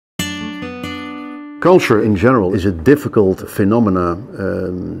Culture in general is a difficult phenomena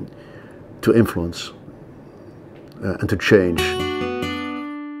to influence and to change.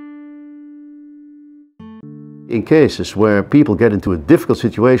 In cases where people get into a difficult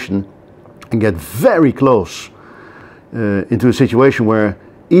situation and get very close into a situation where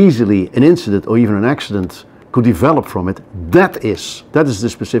easily an incident or even an accident could develop from it, that is the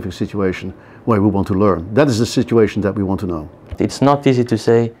specific situation where we want to learn. That is the situation that we want to know. It's not easy to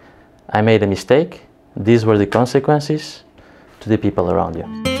say, I made a mistake, these were the consequences, to the people around you.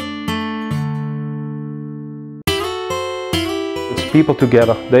 It's people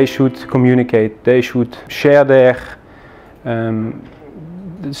together, they should communicate, they should share their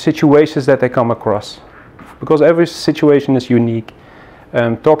situations that they come across. Because every situation is unique.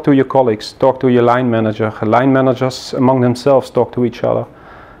 Talk to your colleagues, talk to your line manager. Line managers among themselves talk to each other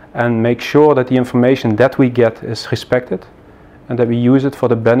and make sure that the information that we get is respected and that we use it for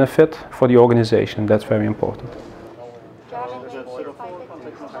the benefit for the organization. That's very important.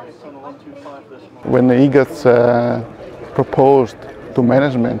 When the EGATS proposed to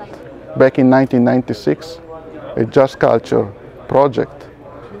management back in 1996 a Just Culture project,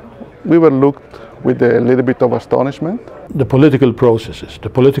 we were looked with a little bit of astonishment. The political processes, the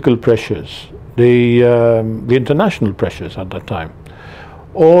political pressures, the international pressures at that time,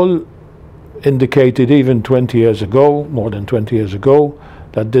 all indicated even 20 years ago, more than 20 years ago,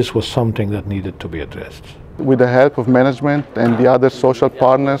 that this was something that needed to be addressed. With the help of management and the other social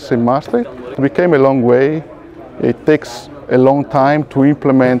partners in Maastricht, we came a long way. It takes a long time to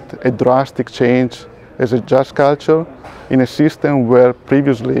implement a drastic change as a Just Culture in a system where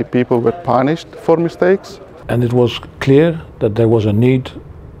previously people were punished for mistakes. And it was clear that there was a need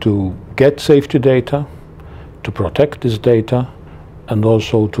to get safety data, to protect this data, and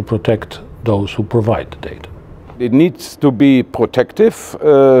also to protect those who provide the data. It needs to be protective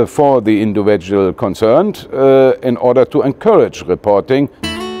for the individual concerned in order to encourage reporting.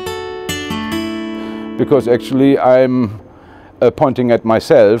 Because actually I'm pointing at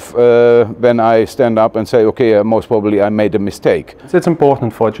myself when I stand up and say, okay, most probably I made a mistake. It's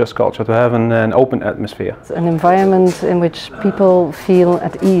important for Just Culture to have an open atmosphere. It's an environment in which people feel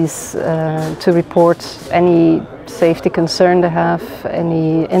at ease to report any safety concern they have,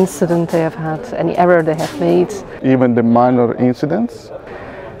 any incident they have had, any error they have made. Even the minor incidents.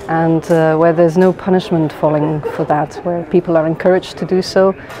 And where there's no punishment falling for that, where people are encouraged to do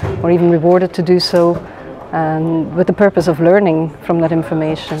so or even rewarded to do so, and with the purpose of learning from that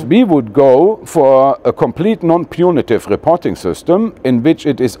information. We would go for a complete non-punitive reporting system in which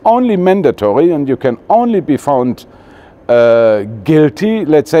it is only mandatory and you can only be found guilty,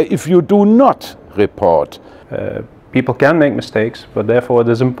 let's say, if you do not report. People can make mistakes, but therefore it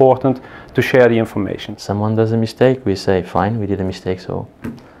is important to share the information. Someone does a mistake, we say, fine, we did a mistake, so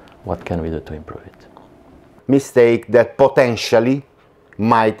what can we do to improve it? Mistake that potentially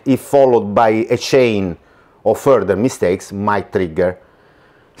might, if followed by a chain of further mistakes, might trigger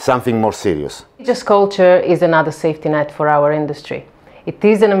something more serious. Just Culture is another safety net for our industry. It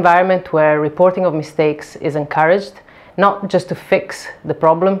is an environment where reporting of mistakes is encouraged, not just to fix the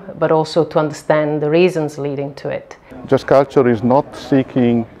problem, but also to understand the reasons leading to it. Just Culture is not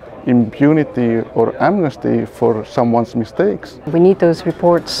seeking impunity or amnesty for someone's mistakes. We need those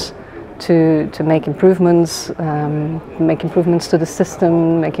reports to make improvements to the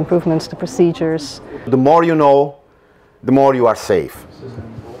system, make improvements to procedures. The more you know, the more you are safe.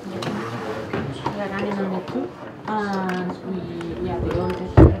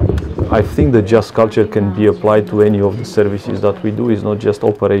 I think the Just Culture can be applied to any of the services that we do. It's not just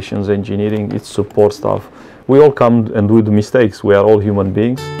operations engineering, it's support staff. We all come and do the mistakes. We are all human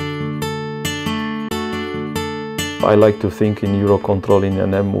beings. I like to think in EUROCONTROL in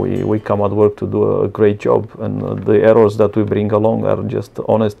NM we come at work to do a great job, and the errors that we bring along are just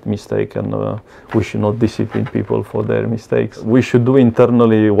honest mistake, and we should not discipline people for their mistakes. We should do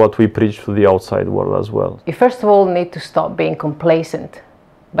internally what we preach to the outside world as well. You first of all need to stop being complacent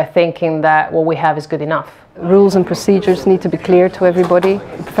by thinking that what we have is good enough. Rules and procedures need to be clear to everybody.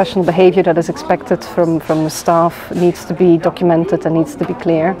 Professional behaviour that is expected from the staff needs to be documented and needs to be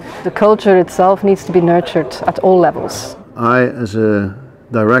clear. The culture itself needs to be nurtured at all levels. I, as a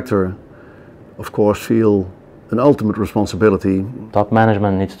director, of course, feel an ultimate responsibility. Top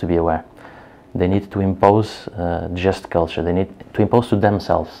management needs to be aware. They need to impose just culture. They need to impose to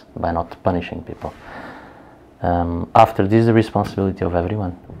themselves by not punishing people. After this is the responsibility of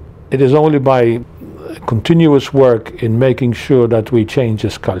everyone. It is only by continuous work in making sure that we change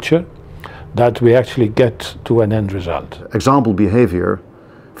this culture that we actually get to an end result. Example behavior,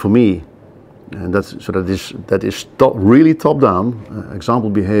 for me, and that is really top down. Example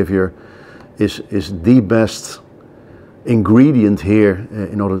behavior is the best ingredient here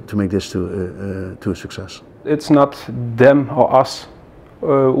in order to make this to a success. It's not them or us.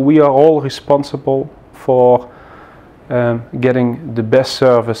 We are all responsible for getting the best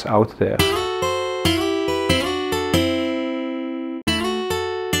service out there.